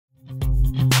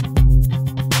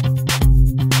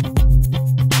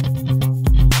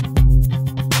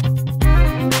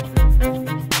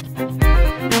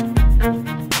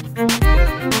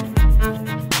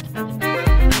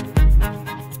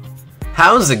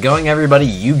How's it going, everybody?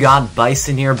 You got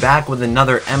Byson here, back with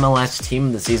another MLS Team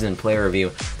of the Season player review.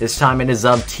 This time it is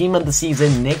of Team of the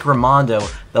Season Nick Rimando,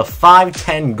 the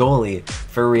 5'10 goalie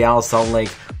for Real Salt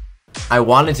Lake. I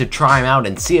wanted to try him out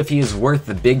and see if he is worth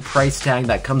the big price tag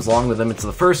that comes along with him. It's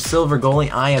the first silver goalie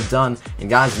I have done, and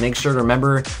guys, make sure to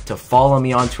remember to follow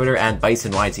me on Twitter at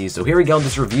BysonYT. So here we go,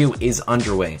 this review is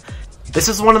underway. This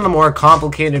is one of the more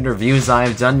complicated reviews I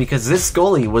have done because this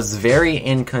goalie was very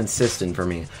inconsistent for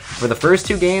me. For the first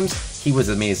two games, he was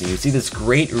amazing. You see this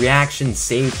great reaction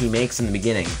save he makes in the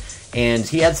beginning, and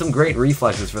he had some great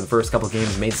reflexes for the first couple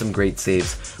games, made some great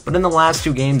saves. But in the last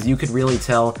two games, you could really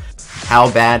tell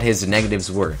how bad his negatives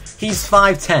were. He's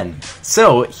 5'10",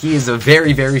 so he is a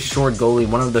very, very short goalie,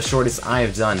 one of the shortest I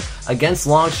have done. Against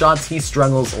long shots, he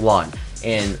struggles a lot.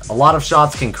 And a lot of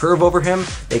shots can curve over him,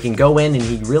 they can go in, and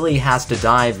he really has to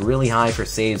dive really high for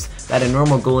saves that a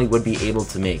normal goalie would be able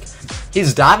to make.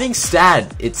 His diving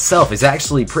stat itself is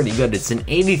actually pretty good. It's an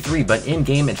 83, but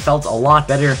in-game it felt a lot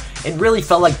better. It really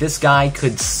felt like this guy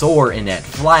could soar in net,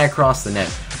 fly across the net.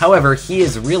 However, he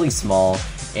is really small,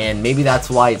 and maybe that's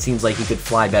why it seems like he could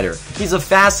fly better. He's a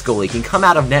fast goalie, can come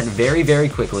out of net very, very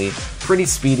quickly, pretty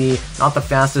speedy, not the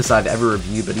fastest I've ever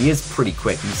reviewed, but he is pretty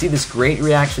quick. You see this great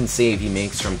reaction save he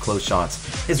makes from close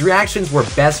shots. His reactions were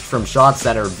best from shots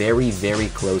that are very, very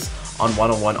close on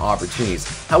one-on-one opportunities.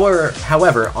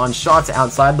 However, on shots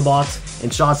outside the box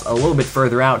and shots a little bit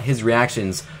further out, his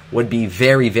reactions would be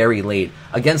very, very late.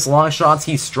 Against long shots,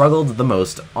 he struggled the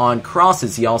most. On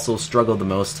crosses, he also struggled the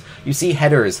most. You see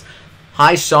headers,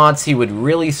 high shots he would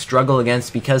really struggle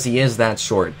against because he is that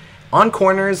short. On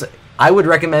corners, I would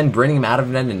recommend bringing him out of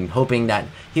net and hoping that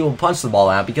he will punch the ball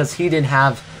out because he did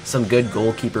have some good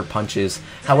goalkeeper punches.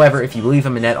 However, if you leave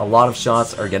him in net, a lot of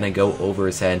shots are going to go over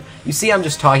his head. You see, I'm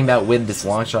just talking about with this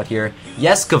long shot here.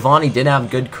 Yes, Cavani did have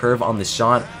good curve on the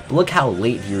shot, but look how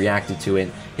late he reacted to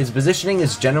it. His positioning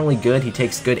is generally good, he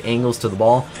takes good angles to the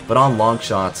ball, but on long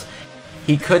shots,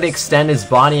 he could extend his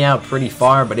body out pretty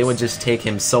far, but it would just take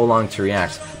him so long to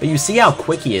react. But you see how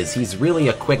quick he is. He's really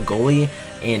a quick goalie,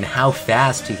 and how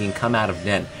fast he can come out of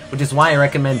net, which is why I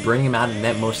recommend bringing him out of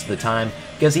net most of the time,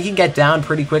 because he can get down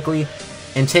pretty quickly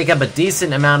and take up a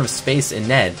decent amount of space in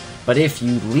net. But if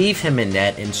you leave him in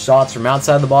net in shots from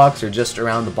outside the box or just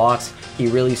around the box, he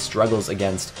really struggles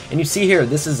against. And you see here,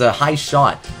 this is a high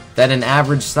shot that an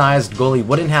average-sized goalie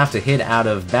wouldn't have to hit out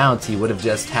of bounds. He would have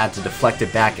just had to deflect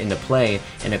it back into play,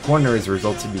 and a corner is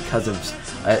resulted because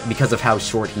of how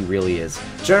short he really is.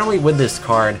 Generally, with this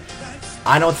card,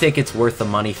 I don't think it's worth the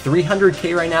money.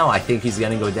 300k right now, I think he's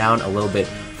going to go down a little bit.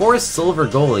 For a silver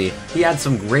goalie, he had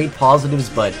some great positives,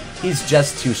 but he's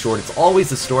just too short. It's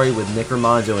always the story with Nick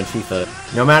Rimando in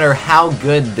FIFA. No matter how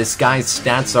good this guy's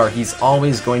stats are, he's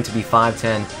always going to be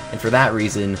 5'10", and for that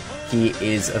reason, he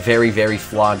is a very, very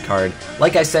flawed card.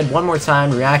 Like I said, one more time,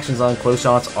 reactions on close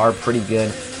shots are pretty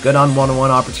good. Good on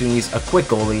one-on-one opportunities, a quick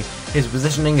goalie. His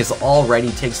positioning is already,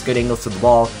 takes good angles to the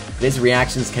ball, but his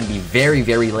reactions can be very,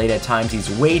 very late at times. He's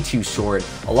way too short.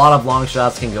 A lot of long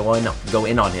shots can go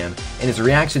in on him, and his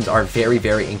reactions are very,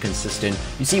 very inconsistent.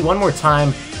 You see one more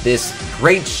time this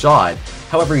great shot.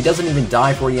 However, he doesn't even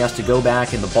dive for it. He has to go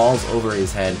back, and the ball's over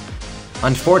his head.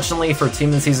 Unfortunately for Team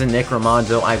of the Season Nick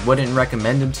Rimando, I wouldn't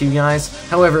recommend him to you guys.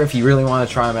 However, if you really want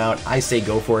to try him out, I say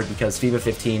go for it because FIFA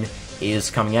 15 is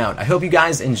coming out. I hope you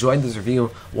guys enjoyed this review.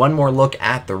 One more look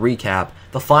at the recap.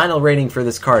 The final rating for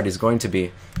this card is going to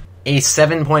be a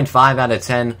 7.5 out of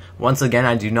 10. Once again,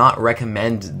 I do not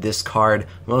recommend this card,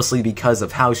 mostly because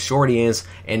of how short he is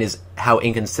and how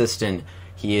inconsistent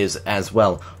he is as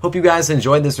well. Hope you guys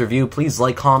enjoyed this review. Please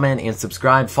like, comment, and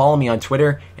subscribe. Follow me on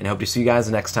Twitter, and I hope to see you guys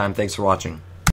next time. Thanks for watching.